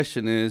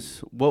Question is,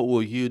 what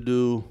will you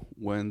do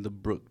when the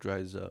brook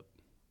dries up?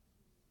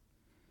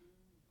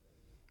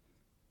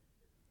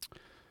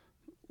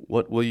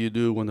 What will you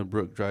do when the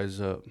brook dries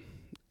up?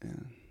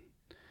 And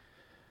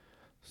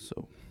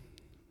so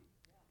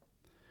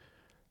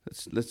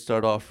let's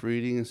start off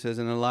reading. It says,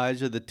 and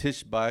Elijah the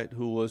Tishbite,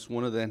 who was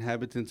one of the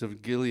inhabitants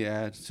of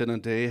Gilead, said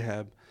unto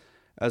Ahab,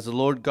 as the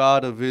Lord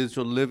God of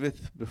Israel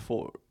liveth,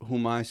 before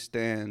whom I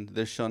stand,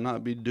 there shall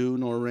not be dew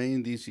nor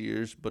rain these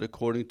years, but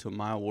according to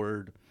my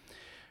word.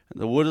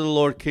 And the word of the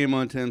Lord came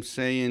unto him,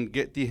 saying,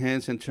 get thee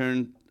hence and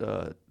turn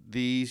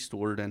thee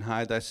eastward, and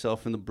hide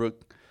thyself in the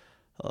brook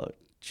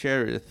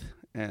Cherith,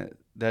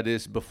 that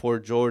is before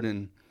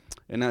Jordan.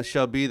 And it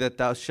shall be that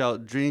thou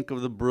shalt drink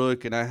of the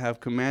brook, and I have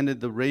commanded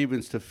the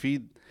ravens to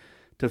feed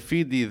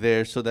thee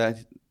there, so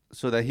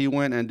that he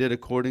went and did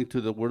according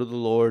to the word of the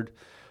Lord.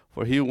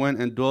 For he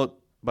went and dwelt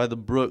by the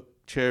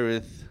brook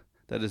Cherith,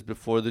 that is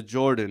before the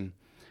Jordan.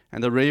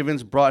 And the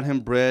ravens brought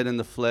him bread and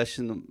the flesh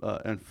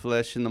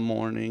flesh in the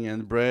morning,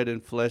 and bread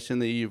and flesh in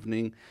the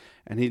evening.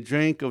 And he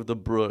drank of the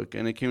brook.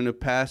 And it came to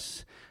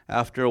pass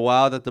after a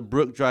while that the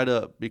brook dried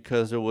up,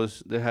 because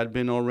there had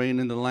been no rain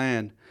in the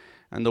land.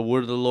 And the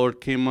word of the Lord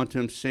came unto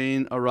him,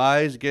 saying,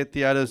 arise, get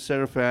thee out of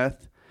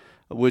Zarephath,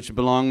 which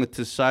belongeth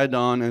to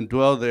Sidon, and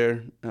dwell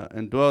there.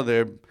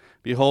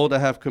 Behold, I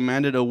have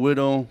commanded a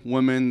widow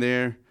woman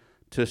there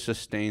to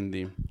sustain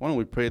thee. Why don't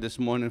we pray this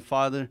morning?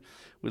 Father,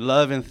 we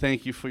love and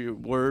thank you for your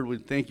word. We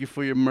thank you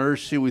for your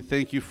mercy. We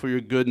thank you for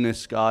your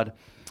goodness, God.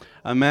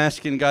 I'm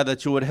asking, God,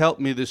 that you would help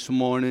me this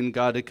morning,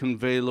 God, to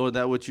convey, Lord,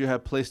 that which you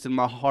have placed in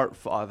my heart,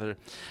 Father.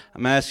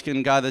 I'm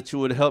asking, God, that you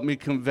would help me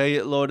convey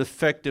it, Lord,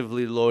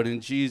 effectively, Lord.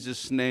 In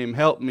Jesus' name,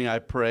 help me, I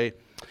pray.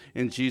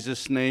 In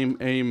Jesus' name,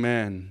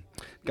 amen.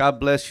 God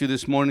bless you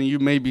this morning. You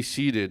may be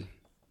seated.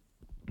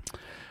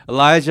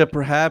 Elijah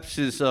perhaps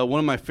is one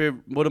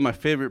of my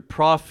favorite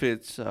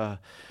prophets.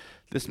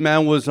 This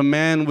man was a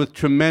man with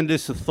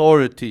tremendous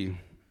authority.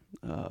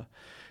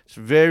 It's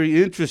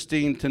very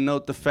interesting to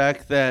note the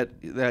fact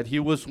that he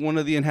was one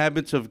of the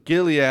inhabitants of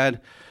Gilead,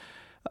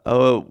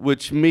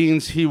 which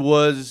means he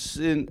was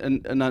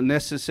not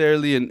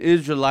necessarily an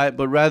Israelite,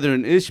 but rather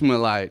an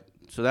Ishmaelite.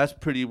 So that's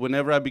pretty.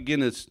 Whenever I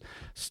begin to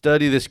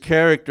study this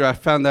character, I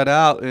found that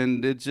out,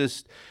 and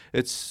it's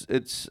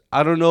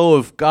I don't know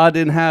if God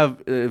didn't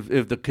have,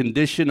 if the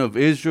condition of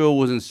Israel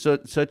was in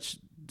such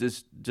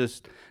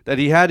just that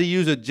he had to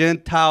use a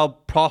Gentile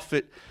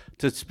prophet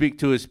to speak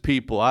to his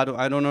people. I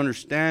don't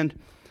understand,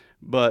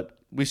 but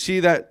we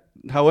see that,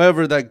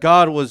 however, that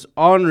God was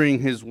honoring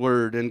his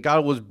word, and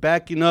God was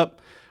backing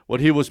up what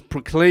he was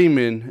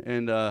proclaiming.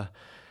 And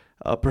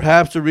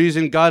perhaps the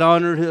reason God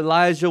honored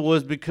Elijah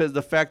was because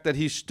the fact that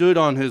he stood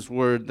on his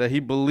word, that he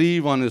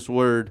believed on his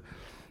word,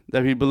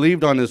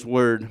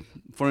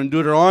 For in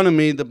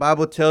Deuteronomy, the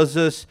Bible tells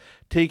us,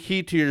 take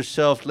heed to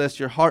yourself, lest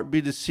your heart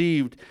be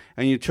deceived,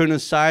 and you turn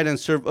aside and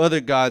serve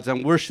other gods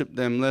and worship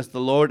them, lest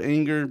the Lord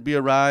anger be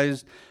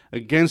arised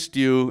against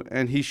you,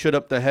 and he shut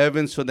up the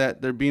heavens so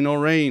that there be no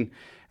rain,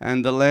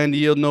 and the land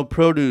yield no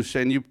produce,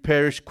 and you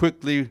perish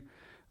quickly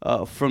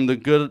from the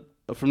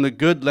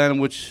good land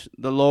which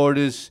the Lord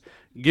is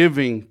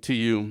giving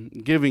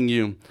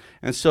you.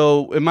 And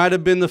so it might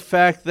have been the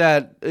fact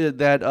that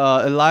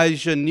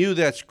Elijah knew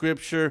that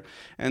scripture,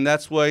 and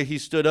that's why he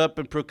stood up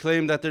and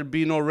proclaimed that there'd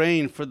be no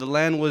rain, for the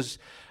land was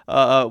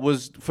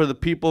for the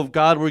people of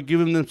God were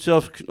giving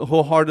themselves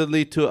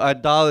wholeheartedly to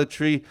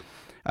idolatry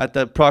at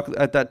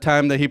that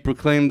time that he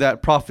proclaimed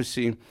that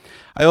prophecy.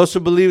 I also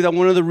believe that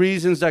one of the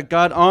reasons that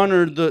God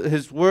honored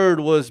his word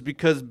was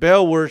because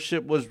Baal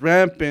worship was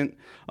rampant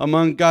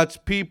among God's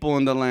people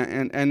in the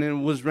land, and it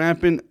was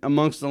rampant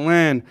amongst the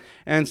land.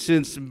 And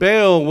since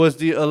Baal was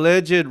the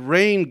alleged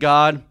rain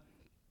god,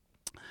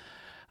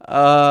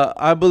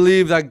 I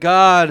believe that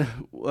God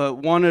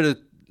wanted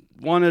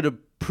to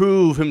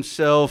prove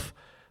himself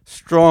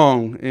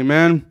strong.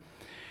 Amen.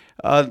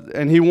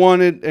 And he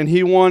wanted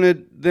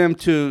them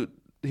to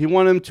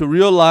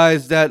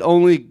realize that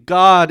only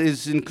God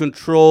is in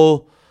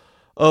control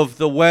of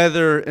the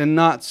weather and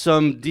not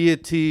some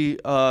deity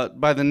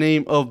by the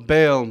name of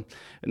Baal.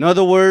 In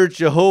other words,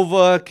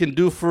 Jehovah can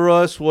do for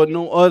us what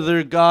no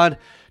other God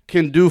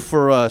can do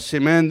for us.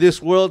 Amen. This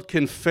world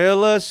can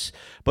fail us,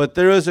 but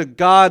there is a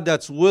God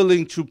that's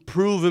willing to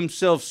prove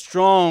himself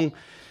strong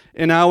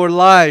in our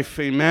life.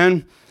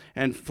 Amen.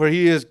 And for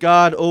he is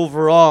God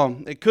over all.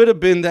 It could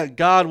have been that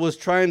God was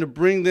trying to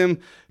bring them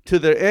to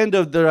the end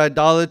of their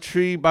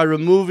idolatry by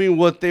removing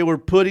what they were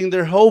putting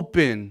their hope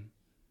in.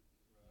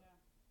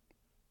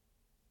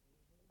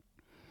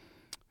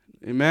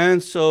 Amen.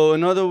 So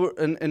in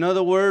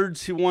other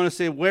words, he want to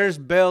say, where's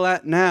Baal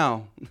at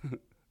now?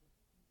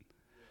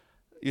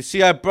 You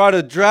see, I brought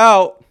a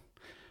drought,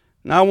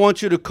 and I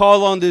want you to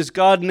call on this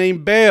God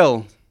named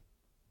Baal.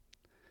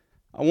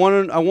 I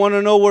want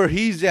to know where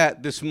he's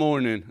at this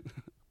morning.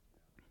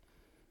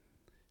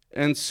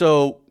 And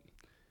so,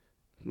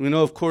 we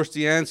know, of course,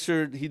 the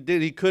answer,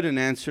 he couldn't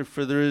answer,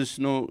 for there is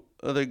no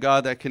other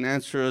God that can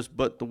answer us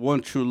but the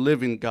one true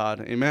living God.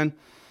 Amen.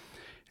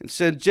 It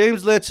said,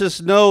 James lets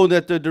us know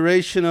that the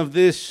duration of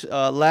this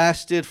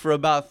lasted for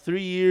about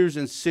 3 years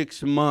and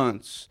 6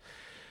 months.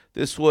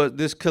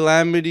 This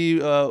calamity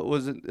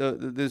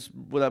this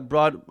what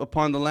brought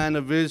upon the land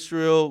of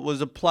Israel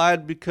was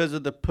applied because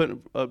of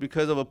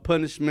a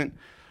punishment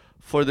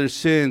for their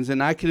sins.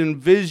 And I can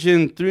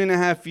envision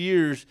 3.5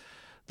 years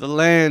the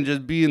land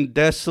just being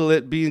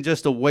desolate, being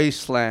just a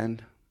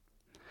wasteland.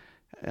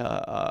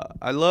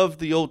 I love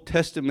the Old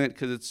Testament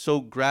because it's so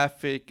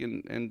graphic,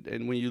 and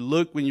when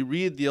you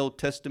read the Old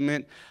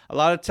Testament, a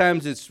lot of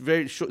times it's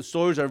very short,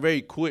 stories are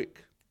very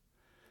quick,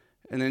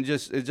 and then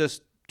it's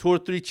just 2 or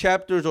 3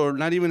 chapters, or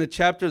not even a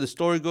chapter, the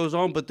story goes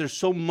on, but there's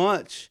so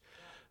much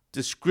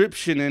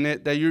description in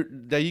it that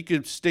you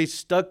could stay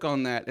stuck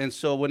on that. And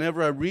so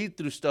whenever I read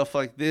through stuff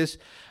like this,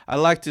 I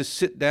like to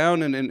sit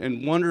down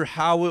and wonder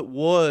how it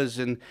was,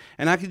 and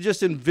I could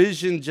just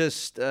envision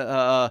just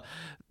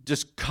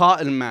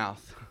cottonmouth.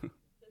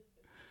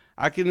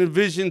 I can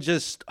envision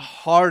just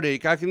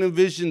heartache. I can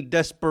envision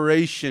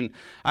desperation.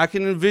 I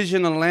can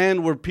envision a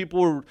land where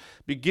people were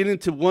beginning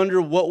to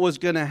wonder what was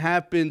going to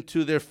happen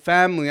to their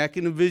family. I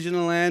can envision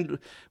a land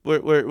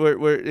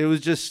where it was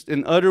just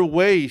an utter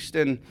waste.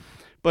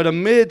 But in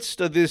the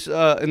midst of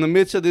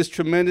this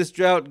tremendous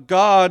drought,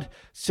 God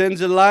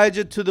sends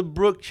Elijah to the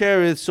brook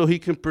Cherith so he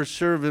can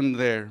preserve him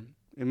there.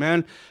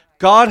 Amen.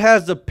 God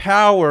has the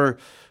power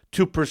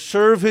to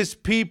preserve his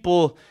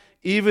people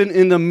even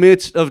in the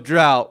midst of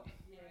drought.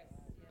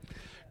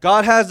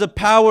 God has the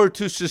power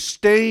to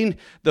sustain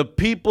the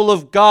people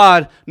of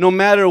God no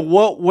matter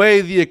what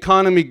way the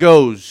economy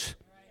goes.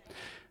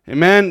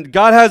 Amen.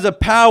 God has the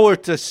power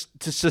to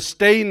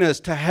sustain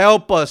us, to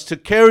help us, to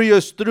carry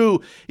us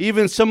through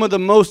even some of the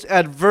most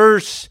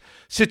adverse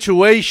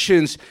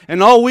situations.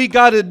 And all we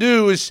got to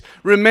do is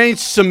remain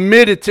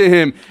submitted to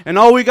him. And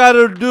all we got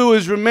to do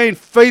is remain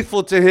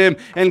faithful to him.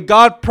 And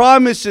God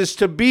promises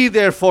to be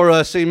there for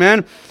us.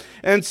 Amen.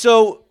 And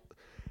so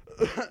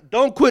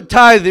don't quit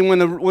tithing when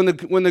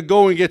the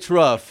going gets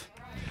rough.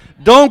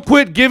 Don't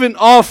quit giving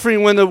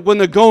offering when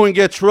the going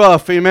gets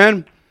rough.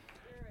 Amen.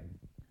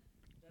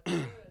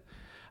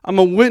 I'm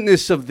a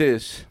witness of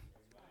this.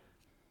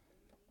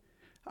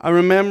 I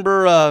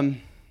remember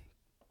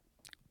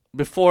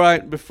before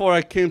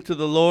I came to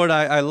the Lord,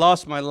 I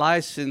lost my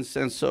license,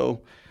 and so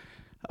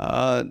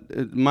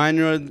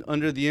minor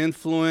under the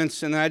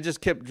influence, and I just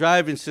kept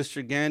driving,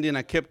 Sister Gandhi, and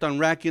I kept on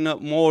racking up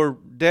more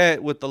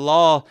debt with the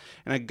law,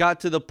 and I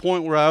got to the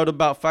point where I owed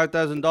about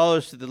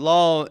 $5,000 to the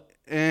law,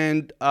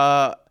 and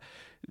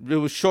it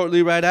was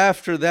shortly right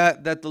after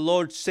that the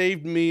Lord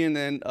saved me,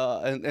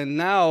 and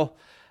now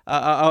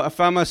I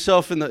found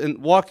myself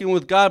in walking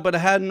with God, but I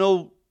had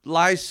no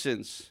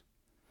license,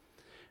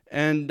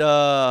 and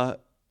I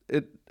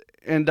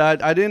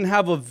didn't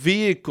have a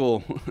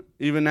vehicle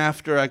even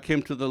after I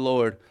came to the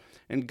Lord.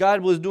 And God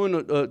was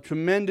doing a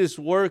tremendous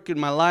work in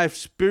my life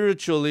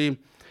spiritually,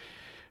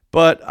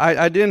 but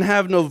I didn't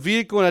have no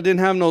vehicle and I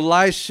didn't have no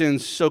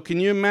license. So can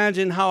you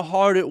imagine how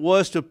hard it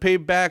was to pay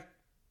back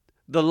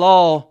the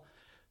law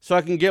so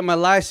I can get my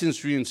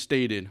license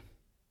reinstated?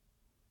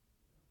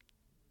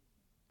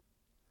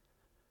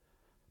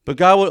 But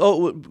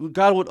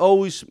God would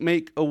always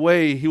make a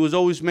way. He was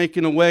always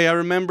making a way. I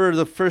remember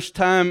the first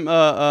time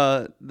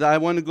that I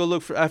wanted to go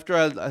look for after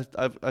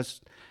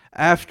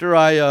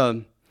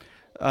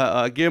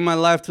I gave my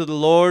life to the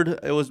Lord.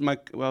 It was my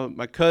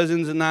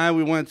cousins and I.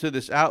 We went to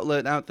this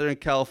outlet out there in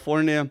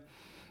California,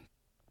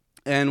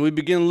 and we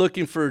began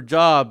looking for a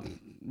job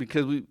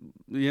because we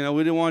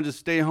didn't want to just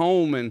stay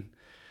home. And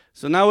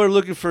so now we're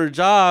looking for a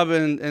job,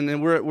 and then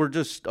we're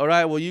just, all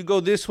right. Well, you go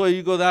this way,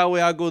 you go that way,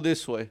 I'll go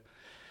this way.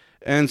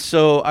 And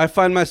so I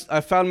found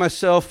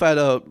myself at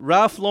a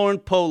Ralph Lauren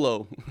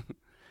Polo,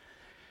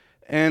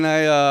 and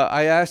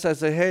I asked. I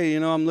said, "Hey,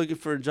 I'm looking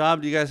for a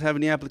job. Do you guys have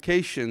any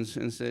applications?"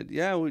 And said,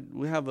 "Yeah,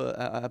 we have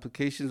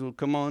applications. Well,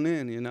 come on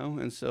in,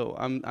 And so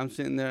I'm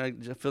sitting there. I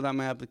filled out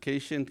my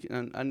application,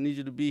 and I need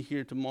you to be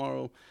here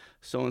tomorrow,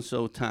 so and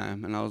so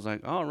time. And I was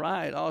like, "All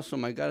right,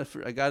 awesome. I got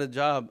a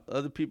job.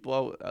 Other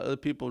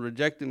people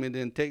rejected me,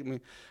 didn't take me,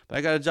 but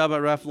I got a job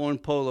at Ralph Lauren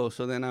Polo."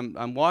 So then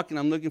I'm walking.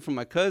 I'm looking for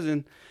my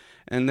cousin.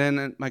 And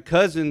then my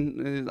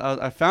cousin,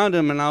 I found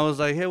him, and I was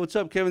like, "Hey, what's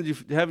up, Kevin? Do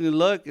you have any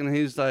luck?" And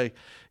he's like,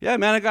 "Yeah,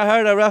 man, I got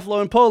hired at Ralph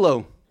Lauren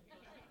Polo."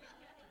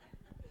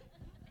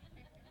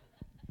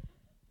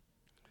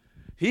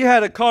 He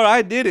had a car,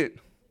 I didn't.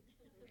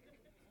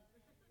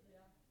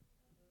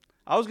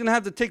 I was going to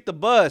have to take the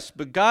bus,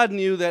 but God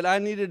knew that I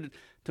needed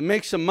to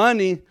make some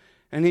money,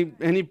 and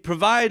he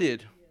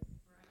provided.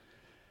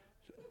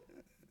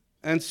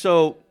 And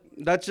so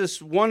that's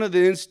just one of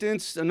the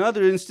instances.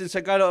 Another instance, I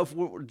got a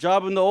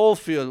job in the oil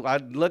field.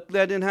 Luckily,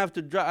 I didn't have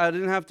to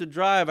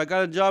drive. I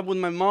got a job with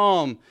my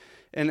mom,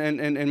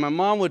 and my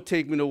mom would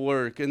take me to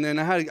work. And then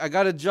I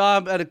got a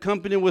job at a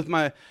company with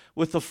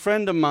a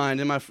friend of mine,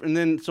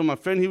 so my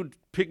friend, he would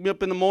pick me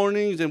up in the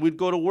mornings, and we'd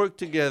go to work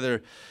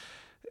together.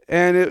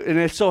 And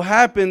it so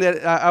happened that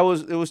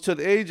it was to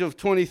the age of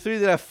 23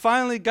 that I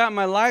finally got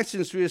my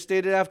license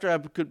reinstated after I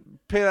could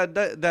pay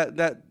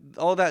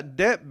all that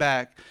debt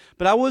back.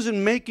 But I wasn't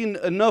making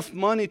enough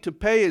money to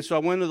pay it. So I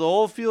went to the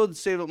oil field,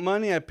 saved up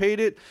money, I paid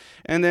it.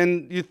 And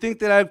then you think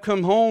that I'd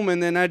come home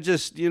and then I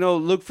just,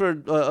 look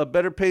for a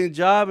better paying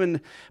job.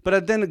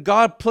 But then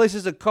God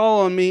places a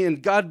call on me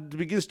and God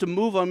begins to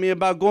move on me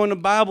about going to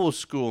Bible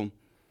school.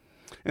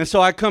 And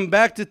so I come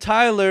back to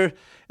Tyler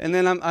and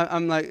then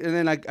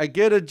I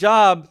get a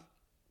job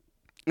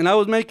and I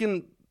was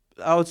making,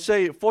 I would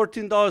say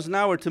 $14 an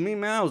hour. To me,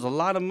 man, that was a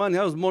lot of money.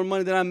 That was more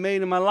money than I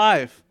made in my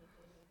life.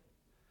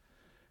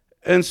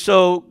 And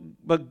so,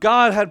 but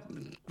God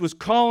was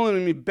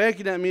calling me,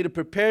 begging at me to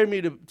prepare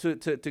me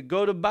to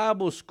go to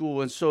Bible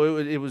school. And so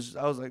I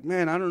was like,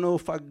 man, I don't know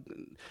if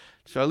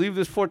should I leave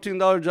this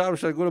 $14 job or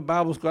should I go to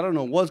Bible school? I don't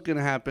know what's going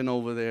to happen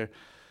over there.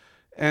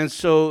 And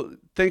so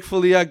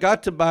thankfully I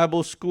got to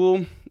Bible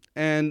school,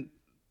 and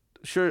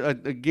sure,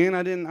 again,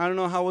 I don't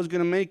know how I was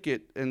going to make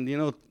it.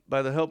 And,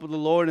 by the help of the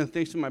Lord and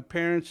thanks to my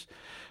parents,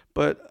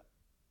 but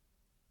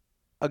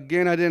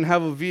again, I didn't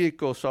have a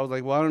vehicle, so I was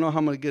like, well, I don't know how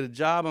I'm going to get a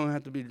job. I'm going to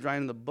have to be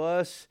driving the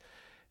bus.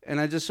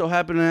 And I just so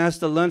happened to ask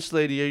the lunch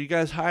lady, are you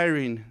guys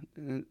hiring?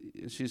 And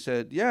she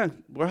said, yeah,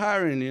 we're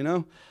hiring,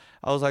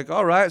 I was like,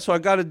 all right. So I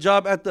got a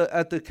job at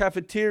the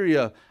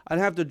cafeteria. I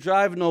didn't have to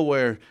drive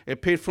nowhere.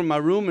 It paid for my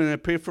room, and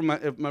it paid for my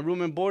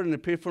room and board, and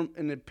it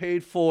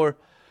paid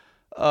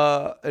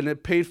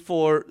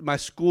for my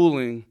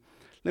schooling.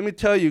 Let me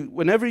tell you,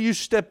 whenever you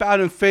step out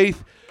in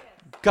faith,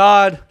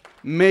 God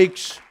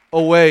makes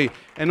a way.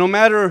 And no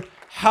matter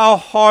how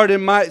hard it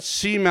might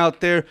seem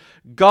out there,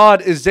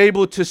 God is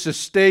able to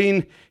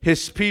sustain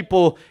his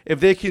people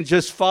if they can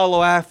just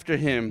follow after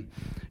him.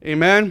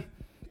 Amen?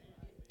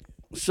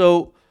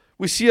 So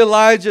we see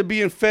Elijah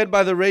being fed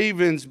by the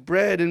ravens,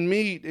 bread and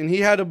meat, and he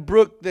had a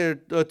brook there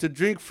to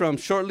drink from.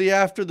 Shortly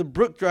after, the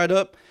brook dried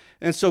up,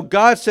 and so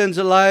God sends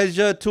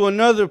Elijah to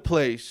another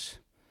place.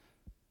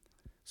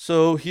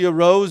 So he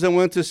arose and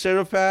went to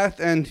Zarephath,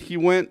 and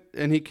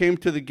he came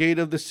to the gate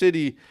of the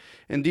city.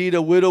 Indeed,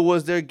 a widow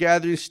was there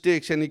gathering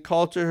sticks, and he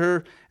called to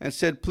her and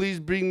said, please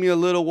bring me a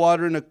little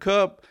water in a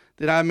cup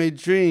that I may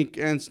drink.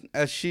 And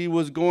as she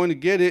was going to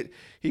get it,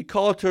 he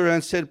called to her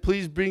and said,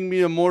 please bring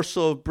me a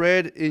morsel of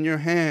bread in your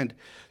hand.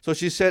 So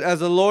she said, as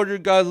the Lord your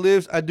God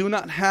lives, I do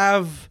not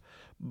have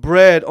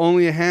bread,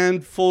 only a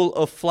handful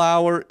of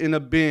flour in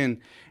a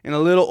bin, and a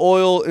little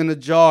oil in a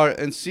jar.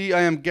 And see,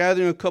 I am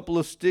gathering a couple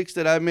of sticks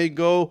that I may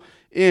go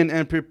in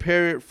and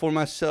prepare it for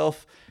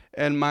myself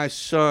and my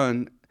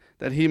son,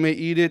 that he may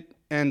eat it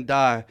and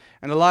die.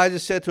 And Elijah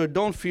said to her,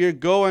 don't fear,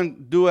 go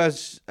and do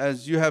as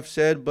you have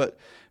said, but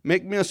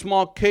make me a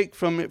small cake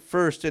from it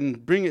first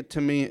and bring it to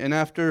me. And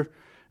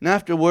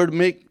afterward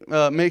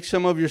make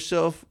some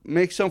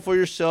for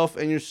yourself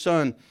and your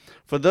son.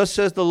 For thus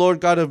says the Lord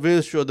God of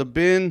Israel, the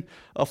bin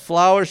of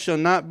flour shall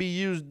not be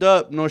used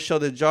up, nor shall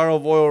the jar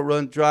of oil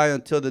run dry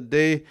until the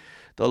day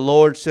the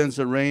Lord sends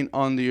the rain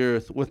on the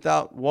earth.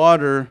 Without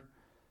water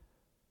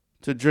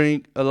to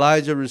drink,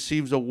 Elijah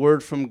receives a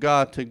word from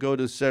God to go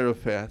to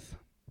Zarephath.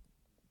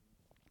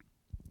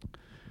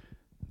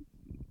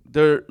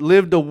 There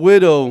lived a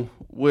widow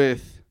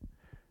with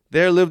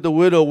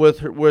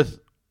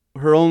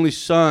her only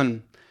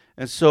son.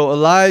 And so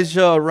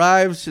Elijah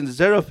arrives in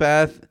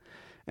Zarephath,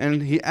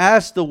 and he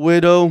asked the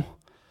widow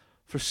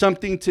for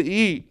something to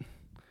eat,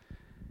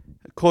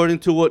 according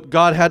to what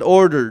God had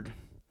ordered.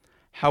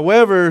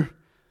 However,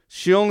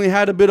 she only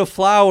had a bit of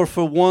flour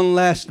for one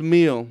last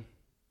meal.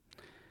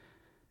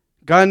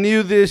 God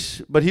knew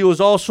this, but he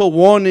was also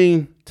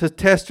wanting to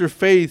test her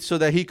faith so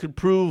that he could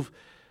prove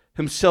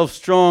himself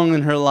strong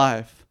in her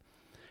life.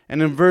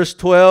 And in verse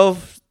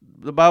 12,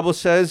 the Bible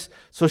says,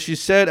 so she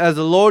said, as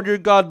the Lord your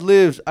God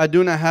lives, I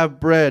do not have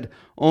bread,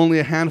 only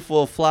a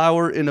handful of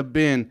flour in a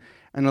bin,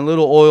 and a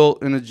little oil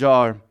in a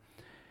jar.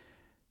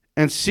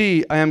 And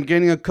see, I am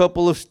getting a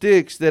couple of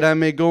sticks that I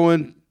may go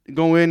in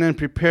and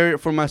prepare it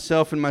for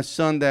myself and my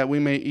son, that we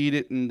may eat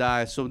it and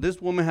die. So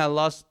this woman had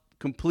lost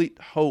complete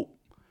hope.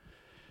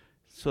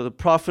 So the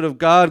prophet of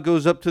God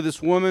goes up to this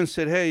woman and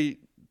said, hey,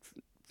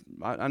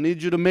 I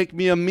need you to make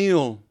me a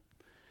meal.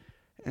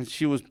 And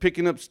she was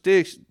picking up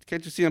sticks.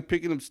 Can't you see I'm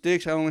picking up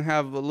sticks? I only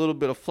have a little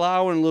bit of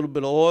flour and a little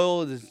bit of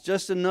oil. It's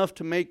just enough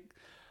to make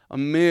a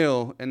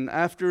meal. And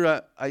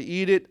after I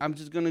eat it, I'm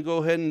just going to go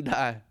ahead and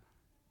die.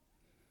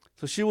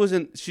 So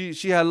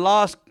she had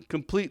lost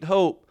complete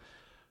hope.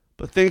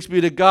 But thanks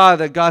be to God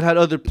that God had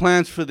other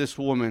plans for this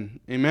woman.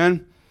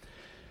 Amen.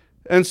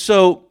 And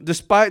so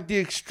despite the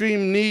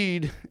extreme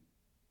need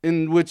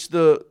in which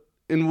the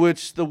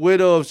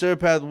widow of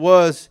Zarephath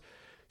was,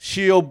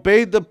 she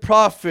obeyed the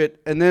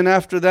prophet, and then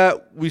after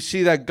that, we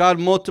see that God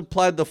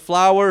multiplied the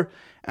flour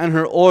and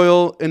her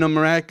oil in a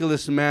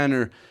miraculous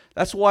manner.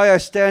 That's why I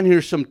stand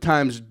here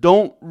sometimes.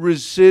 Don't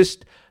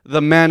resist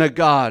the man of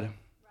God.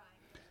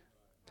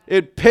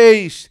 It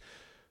pays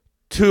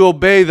to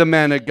obey the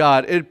man of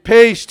God. It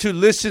pays to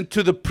listen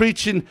to the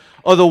preaching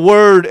of the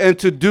word and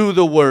to do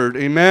the word.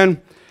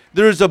 Amen.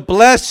 there is a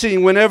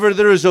blessing whenever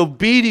there is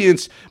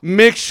obedience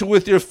mixed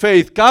with your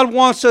faith. God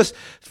wants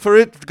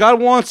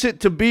it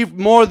to be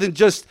more than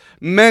just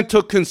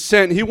mental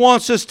consent. He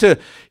wants us to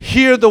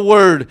hear the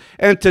word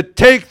and to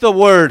take the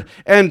word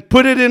and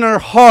put it in our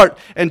heart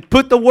and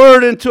put the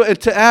word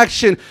into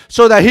action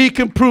so that he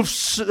can prove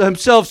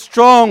himself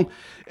strong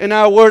in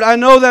our word. I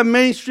know that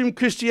mainstream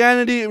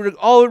Christianity,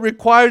 all it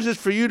requires is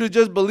for you to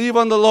just believe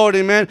on the Lord,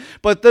 amen.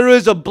 But there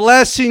is a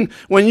blessing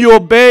when you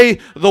obey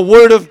the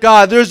word of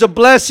God. There's a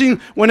blessing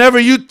whenever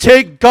you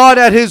take God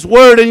at his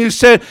word and you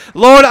say,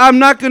 Lord, I'm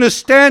not going to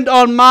stand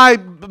on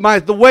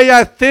the way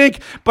I think,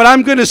 but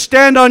I'm going to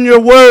stand on your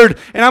word,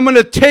 and I'm going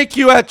to take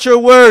you at your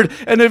word.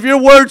 And if your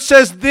word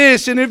says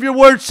this, and if your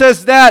word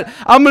says that,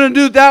 I'm going to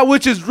do that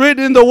which is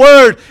written in the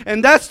word.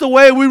 And that's the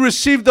way we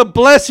receive the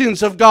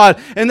blessings of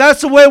God. And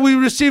that's the way we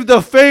receive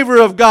the favor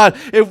of God.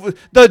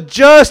 If the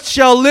just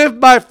shall live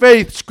by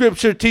faith,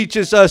 Scripture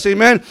teaches us,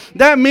 amen.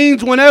 That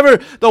means whenever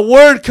the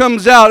word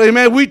comes out,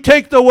 amen, we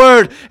take the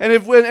word, and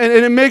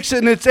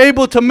it's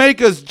able to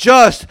make us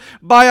just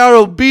by our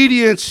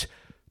obedience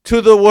to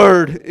the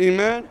word.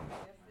 Amen.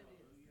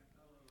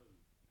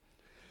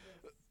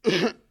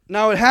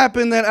 Now it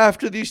happened that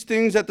after these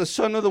things, that the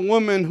son of the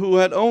woman who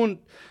had owned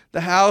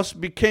the house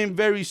became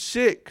very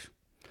sick.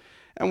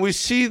 And we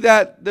see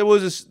that there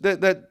was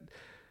that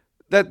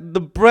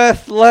the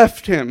breath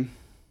left him.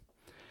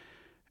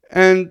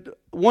 And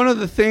one of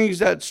the things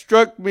that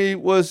struck me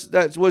was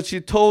that's what she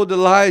told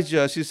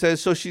Elijah. She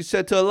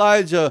said to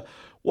Elijah,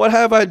 "What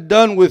have I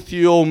done with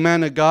you, O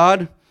man of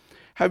God?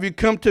 Have you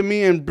come to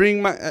me and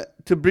bring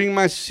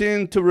my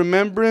sin to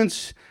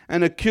remembrance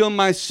and to kill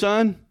my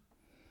son?"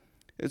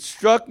 It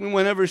struck me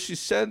whenever she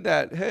said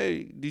that.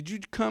 Hey, did you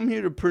come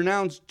here to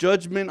pronounce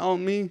judgment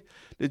on me?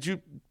 Did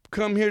you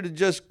come here to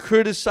just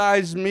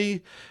criticize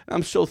me?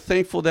 I'm so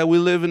thankful that we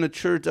live in a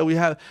church,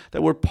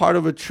 that we're part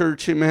of a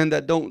church, amen,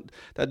 that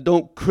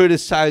don't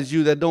criticize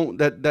you,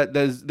 that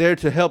is there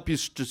to help you,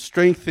 to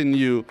strengthen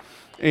you,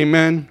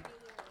 amen.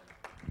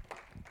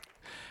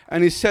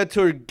 And he said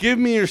to her, "Give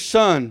me your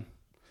son."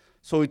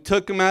 So he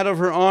took him out of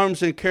her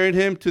arms and carried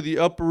him to the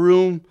upper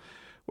room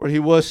where he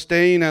was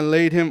staying and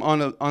laid him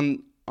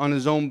on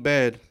his own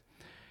bed.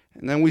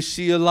 And then we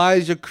see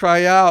Elijah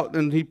cry out,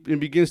 and he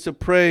begins to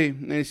pray.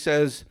 And he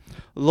says,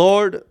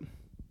 "Lord,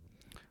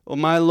 oh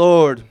my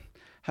Lord,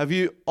 have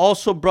you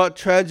also brought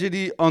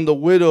tragedy on the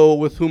widow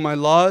with whom I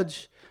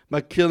lodge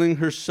by killing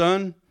her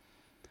son?"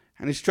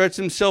 And he stretched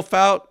himself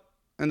out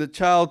and the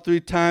child 3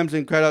 times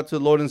and cried out to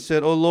the Lord and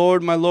said, "O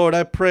Lord, my Lord,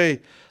 I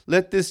pray,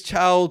 let this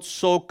child's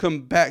soul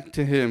come back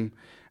to him."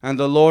 And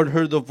the Lord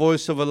heard the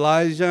voice of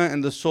Elijah,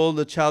 and the soul of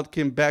the child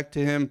came back to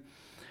him,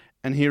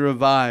 and he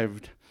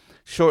revived.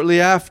 Shortly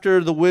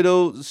after the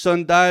widow's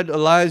son died,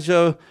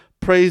 Elijah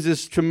prays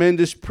this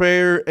tremendous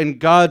prayer, and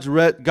God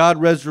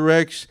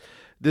resurrects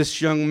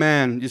this young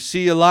man. You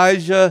see,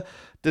 Elijah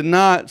did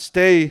not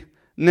stay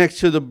next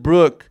to the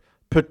brook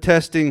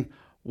protesting,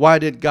 "Why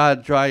did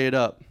God dry it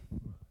up?"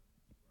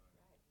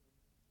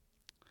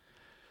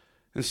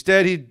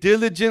 Instead, he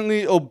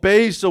diligently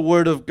obeys the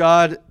word of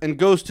God and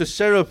goes to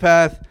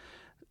Zarephath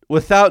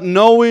without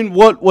knowing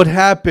what would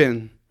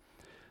happen.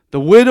 The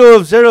widow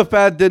of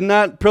Zarephath did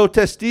not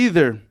protest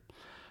either.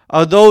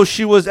 Although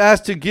she was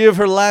asked to give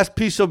her last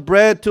piece of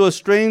bread to a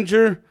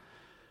stranger,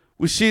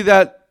 we see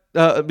that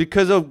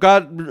because of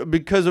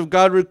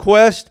God's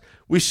request,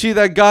 we see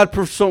that God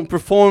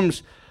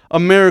performs a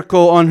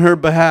miracle on her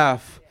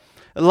behalf.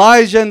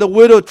 Elijah and the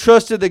widow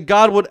trusted that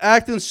God would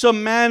act in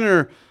some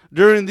manner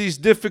during these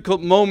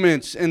difficult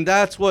moments, and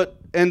that's what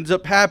ends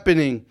up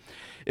happening.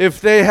 If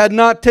they had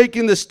not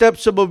taken the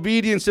steps of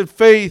obedience and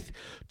faith,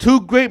 2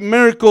 great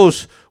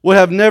miracles would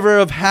have never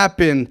have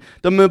happened.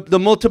 The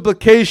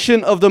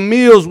multiplication of the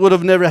meals would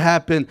have never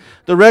happened.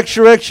 The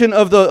resurrection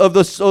of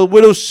the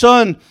widow's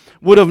son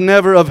would have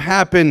never have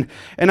happened.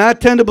 And I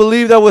tend to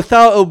believe that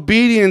without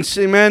obedience,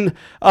 amen,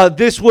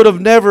 this would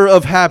have never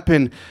have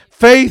happened.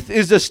 Faith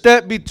is the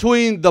step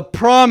between the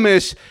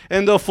promise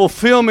and the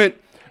fulfillment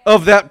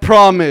of that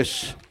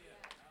promise.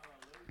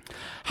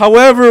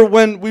 However,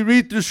 when we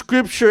read through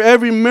Scripture,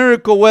 every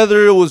miracle,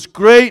 whether it was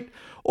great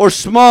or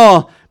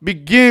small,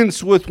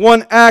 begins with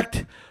one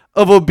act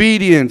of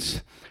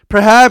obedience.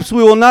 Perhaps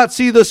we will not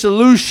see the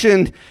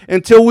solution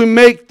until we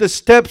make the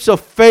steps of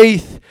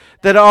faith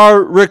that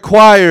are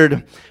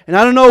required. And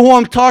I don't know who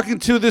I'm talking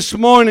to this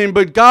morning,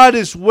 but God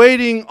is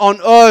waiting on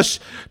us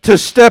to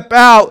step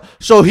out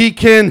so He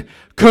can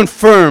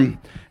confirm.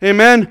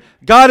 Amen.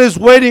 God is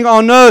waiting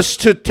on us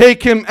to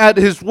take Him at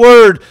His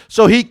word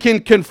so He can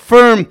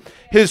confirm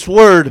His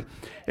word.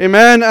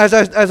 Amen. As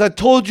I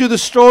told you the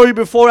story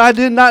before, I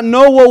did not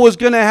know what was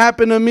going to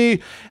happen to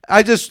me.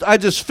 I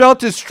just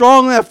felt it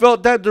strongly. I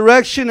felt that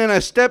direction, and I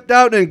stepped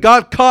out, and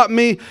God caught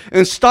me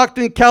in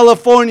Stockton,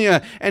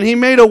 California, and He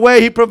made a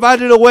way. He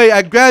provided a way.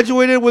 I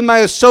graduated with my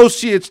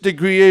associate's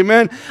degree.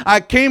 Amen.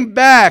 I came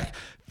back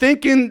to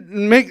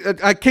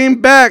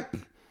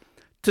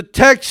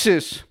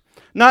Texas,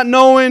 not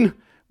knowing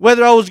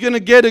whether I was going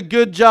to get a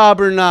good job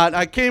or not.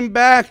 I came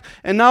back,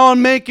 and now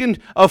I'm making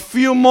a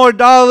few more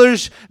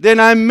dollars than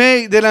I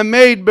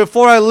made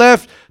before I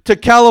left to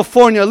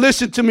California.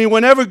 Listen to me.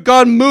 Whenever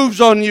God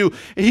moves on you,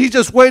 He's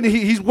just waiting.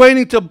 He's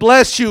waiting to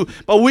bless you.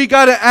 But we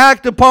got to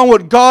act upon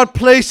what God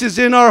places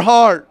in our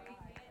heart.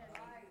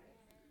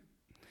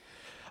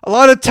 A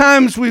lot of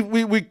times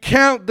we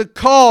count the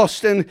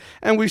cost and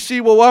we see,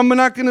 well, I'm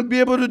not going to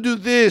be able to do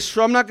this,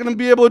 or I'm not going to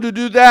be able to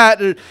do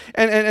that,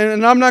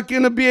 and I'm not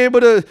going to be able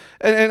to,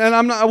 and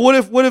I'm not.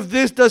 What if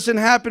this doesn't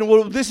happen?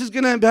 Well, this is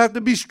going to have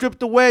to be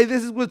stripped away.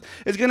 This is what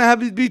is going to have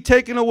to be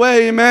taken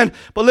away, amen.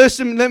 But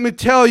listen, let me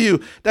tell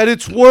you that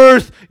it's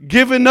worth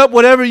giving up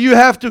whatever you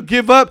have to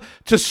give up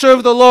to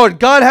serve the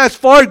Lord. God has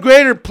far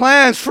greater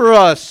plans for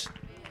us.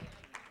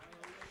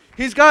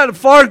 He's got a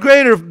far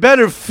greater,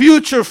 better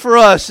future for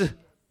us.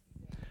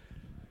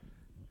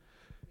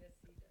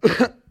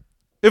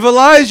 If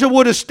Elijah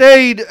would have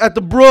stayed at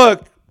the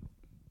brook,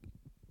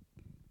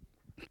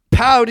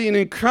 pouting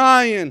and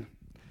crying,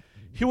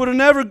 he would have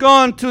never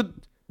gone to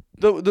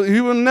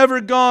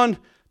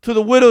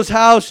the widow's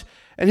house,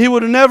 and he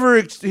would never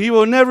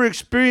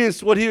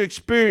experience what he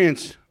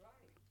experienced.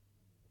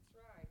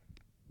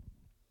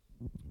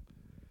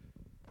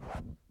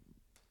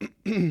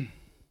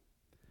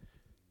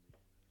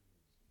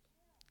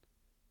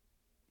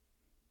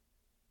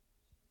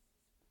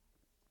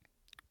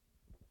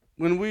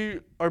 When we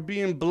are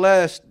being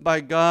blessed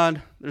by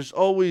God, there's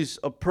always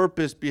a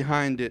purpose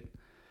behind it.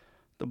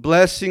 The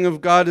blessing of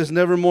God is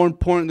never more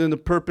important than the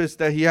purpose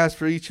that He has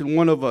for each and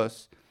one of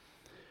us.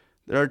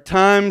 There are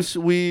times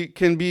we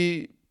can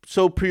be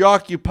so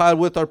preoccupied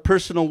with our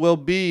personal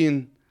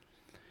well-being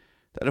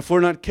that if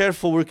we're not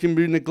careful, we can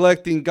be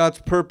neglecting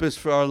God's purpose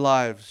for our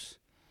lives.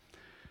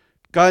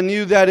 God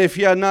knew that if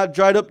He had not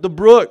dried up the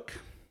brook,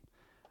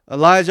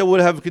 Elijah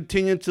would have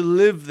continued to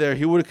live there.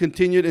 He would have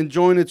continued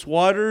enjoying its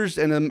waters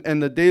and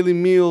the daily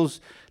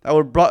meals that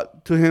were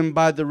brought to him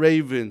by the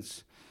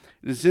ravens.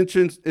 It's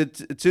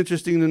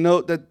interesting to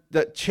note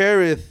that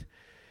Cherith,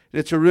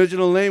 in its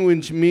original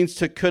language, means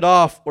to cut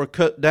off or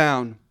cut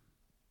down.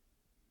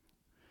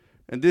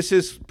 And this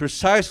is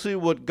precisely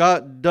what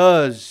God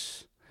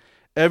does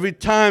every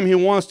time He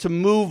wants to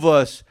move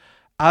us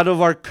out of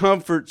our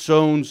comfort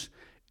zones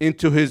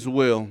into His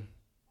will.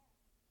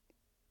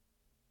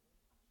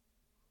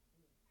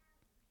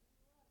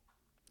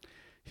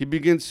 He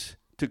begins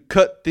to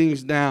cut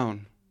things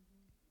down.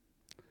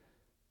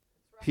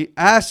 He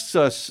asks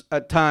us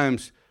at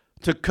times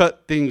to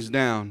cut things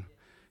down.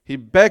 He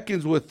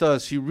beckons with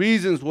us. He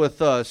reasons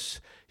with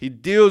us. He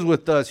deals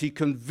with us. He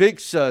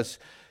convicts us.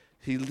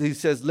 He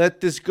says,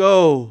 let this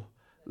go.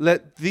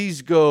 Let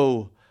these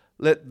go.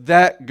 Let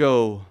that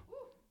go.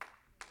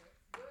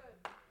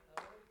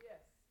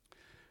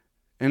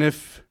 And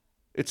if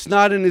it's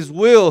not in His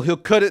will, He'll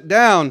cut it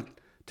down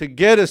to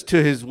get us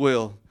to His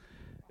will.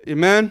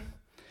 Amen?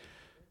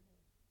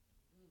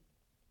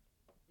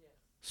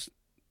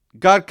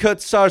 God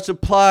cuts our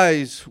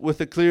supplies with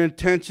a clear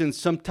intention.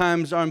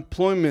 Sometimes our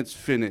employments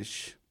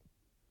finish.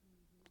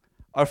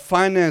 Our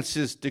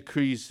finances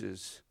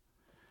decreases.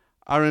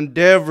 Our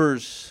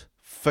endeavors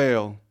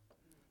fail.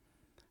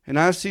 And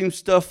I've seen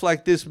stuff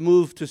like this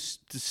move to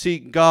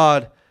seek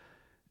God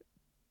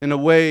in a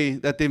way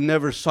that they've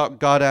never sought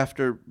God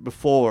after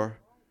before.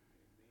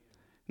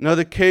 In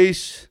other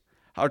cases,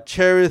 our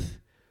Cherith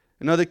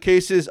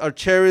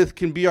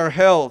can be our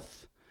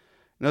health.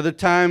 In other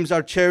times,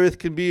 our Cherith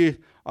can be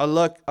our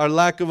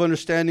lack of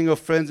understanding of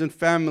friends and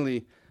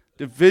family.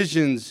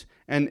 Divisions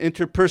and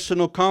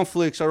interpersonal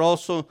conflicts are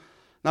also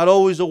not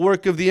always a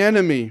work of the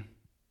enemy.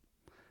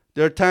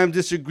 There are times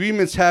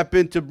disagreements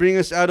happen to bring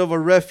us out of a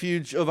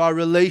refuge of our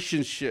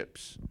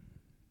relationships.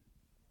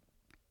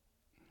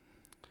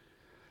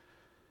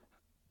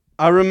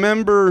 I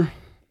remember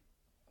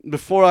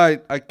before I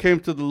came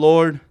to the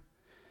Lord,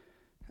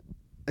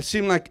 it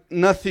seemed like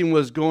nothing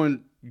was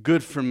going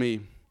good for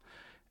me.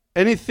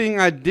 Everything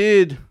I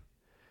did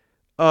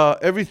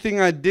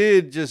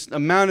just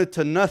amounted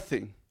to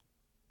nothing.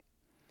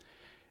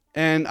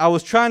 And I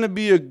was trying to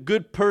be a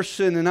good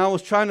person, and I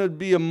was trying to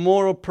be a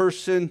moral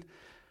person,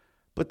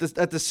 but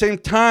at the same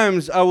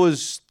time, I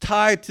was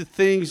tied to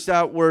things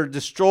that were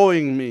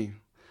destroying me.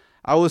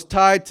 I was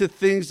tied to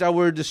things that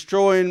were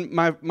destroying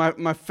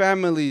my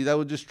family, that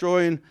were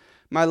destroying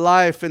my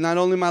life, and not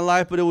only my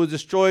life, but it was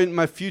destroying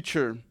my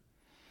future.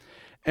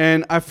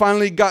 And I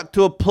finally got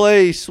to a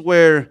place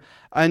where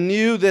I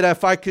knew that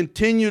if I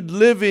continued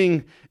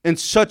living in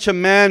such a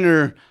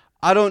manner,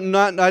 I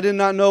did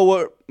not know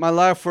what my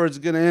life was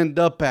going to end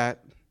up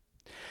at.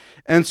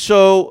 And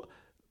so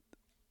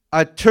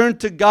I turned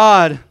to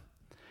God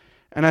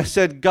and I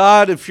said,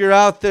 God, if you're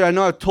out there, I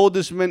know I've told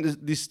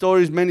these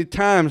stories many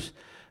times.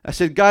 I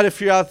said, God,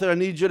 if you're out there, I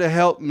need you to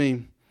help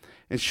me.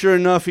 And sure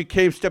enough,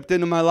 He stepped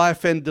into my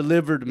life and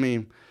delivered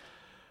me.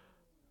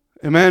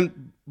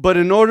 Amen. But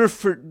in order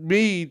for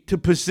me to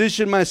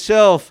position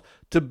myself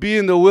to be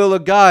in the will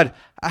of God,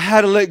 I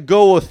had to let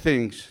go of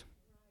things.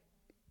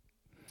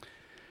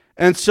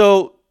 And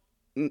so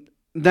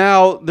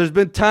now there's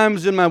been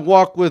times in my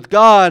walk with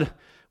God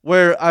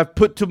where I've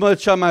put too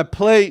much on my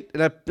plate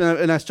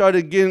and I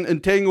started getting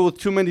entangled with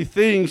too many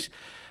things,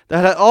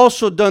 that had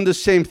also done the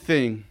same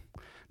thing.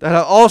 That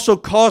had also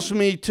caused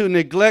me to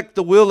neglect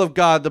the will of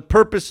God, the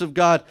purpose of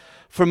God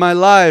for my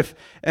life.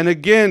 And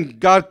again,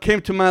 God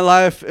came to my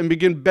life and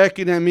began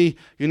beckoning at me,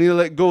 you need to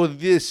let go of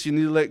this, you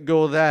need to let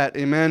go of that.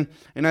 Amen.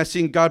 And I've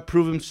seen God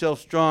prove himself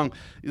strong.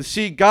 You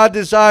see, God's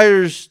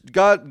desire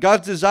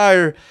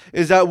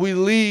is that we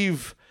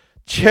leave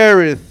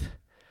Cherith,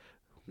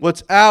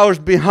 what's ours,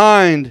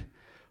 behind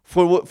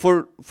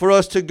for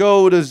us to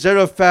go to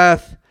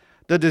Zarephath,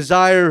 the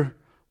desire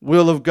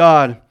will of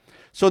God.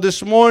 So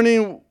this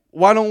morning,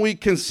 why don't we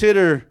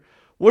consider,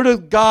 where does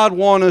God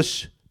want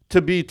us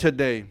to be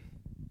today?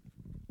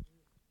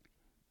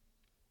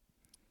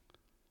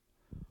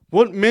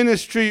 What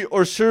ministry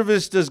or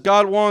service does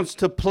God want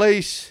to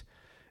place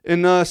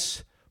in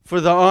us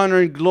for the honor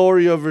and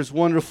glory of his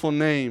wonderful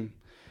name?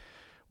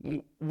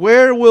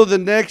 Where will the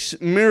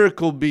next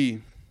miracle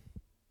be?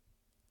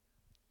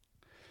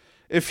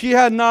 If he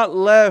had not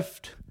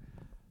left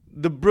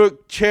the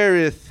brook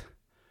Cherith,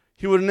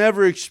 he would have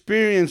never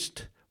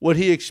experienced what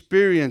he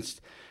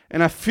experienced.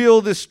 And I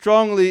feel this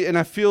strongly, and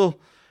I feel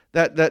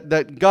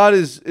that God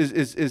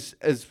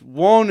is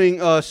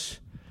wanting us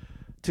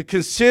to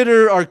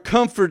consider our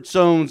comfort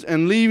zones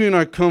and leaving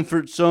our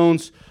comfort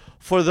zones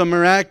for the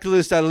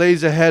miraculous that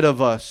lays ahead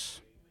of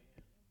us.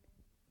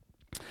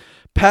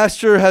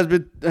 Pastor has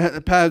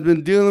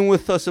been dealing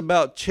with us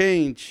about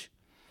change,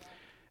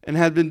 and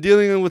has been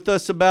dealing with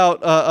us about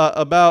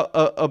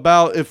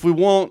if we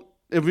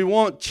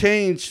want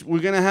change, we're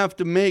going to have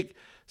to make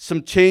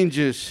some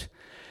changes.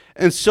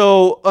 And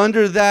so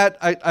under that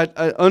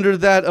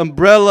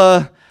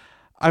umbrella,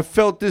 I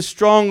felt this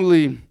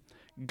strongly.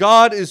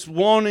 God is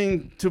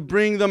wanting to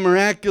bring the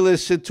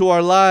miraculous into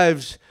our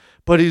lives,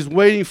 but he's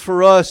waiting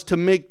for us to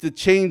make the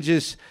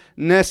changes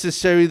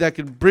necessary that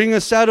could bring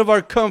us out of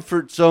our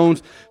comfort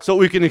zones so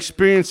we can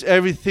experience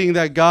everything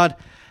that God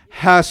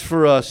has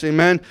for us.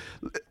 Amen.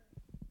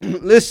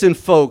 Listen,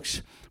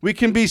 folks, we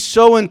can be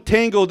so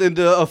entangled in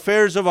the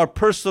affairs of our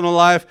personal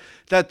life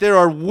that there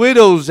are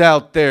widows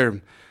out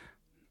there.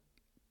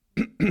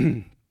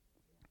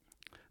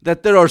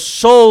 That there are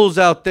souls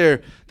out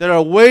there that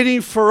are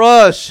waiting for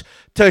us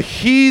to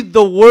heed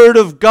the word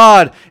of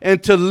God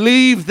and to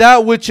leave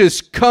that which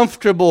is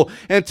comfortable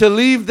and to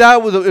leave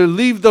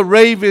the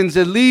ravens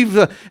and leave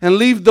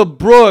the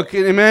brook,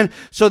 amen,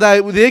 so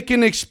that they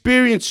can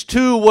experience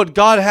too what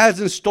God has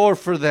in store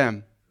for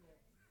them.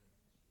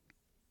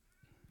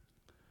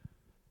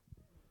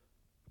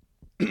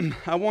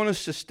 I want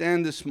us to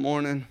stand this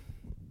morning.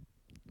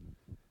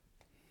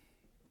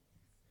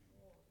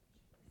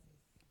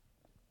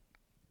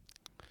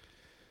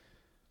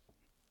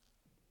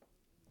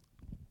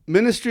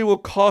 Ministry will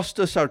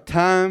cost us our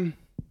time.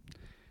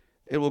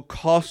 It will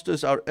cost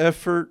us our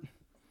effort.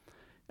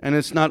 And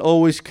it's not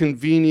always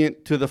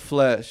convenient to the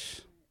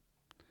flesh.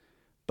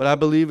 But I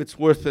believe it's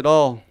worth it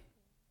all.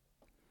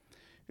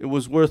 It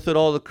was worth it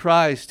all to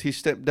Christ. He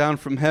stepped down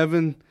from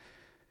heaven.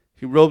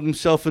 He robed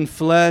himself in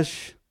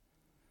flesh.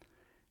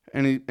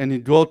 And he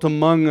dwelt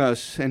among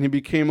us. And he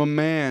became a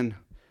man.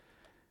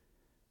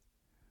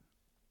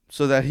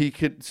 So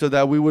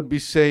that we would be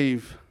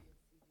saved.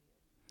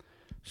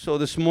 So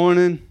this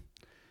morning,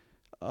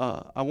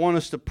 I want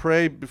us to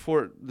pray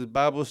before the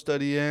Bible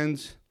study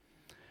ends.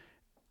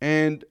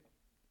 And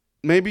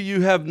maybe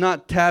you have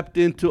not tapped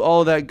into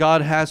all that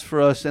God has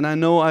for us. And I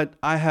know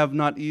I have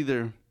not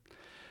either.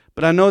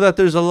 But I know that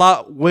there's a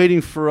lot waiting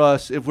for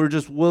us if we're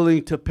just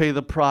willing to pay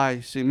the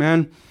price.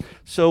 Amen.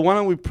 So why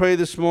don't we pray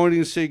this morning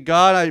and say,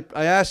 God,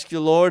 I ask you,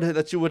 Lord,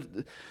 that you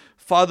would,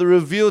 Father,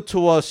 reveal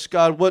to us,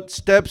 God, what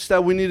steps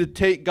that we need to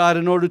take, God,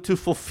 in order to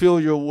fulfill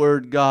your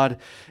word, God.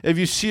 If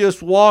you see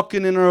us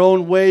walking in our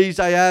own ways,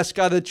 I ask,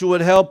 God, that you would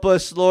help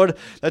us, Lord,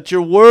 that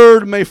your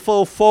word may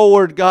flow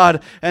forward,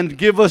 God, and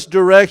give us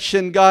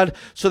direction, God,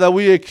 so that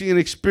we can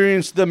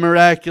experience the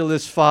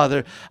miraculous,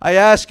 Father. I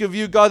ask of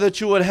you, God, that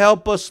you would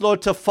help us,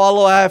 Lord, to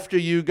follow after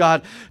you,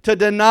 God, to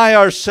deny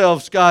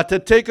ourselves, God, to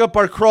take up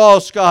our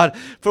cross, God,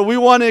 for we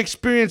want to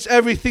experience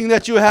everything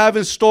that you have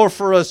in store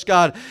for us,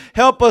 God.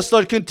 Help us,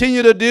 Lord,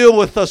 continue to deal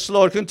with us,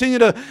 Lord. Continue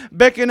to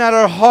beckon at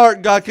our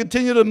heart, God.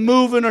 Continue to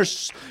move in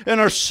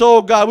our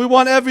soul, God. We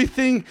want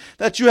everything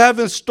that you have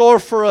in store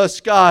for us,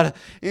 God.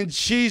 In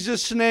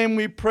Jesus' name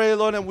we pray,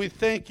 Lord, and we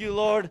thank you,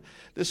 Lord,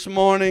 this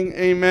morning.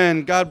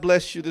 Amen. God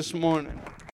bless you this morning.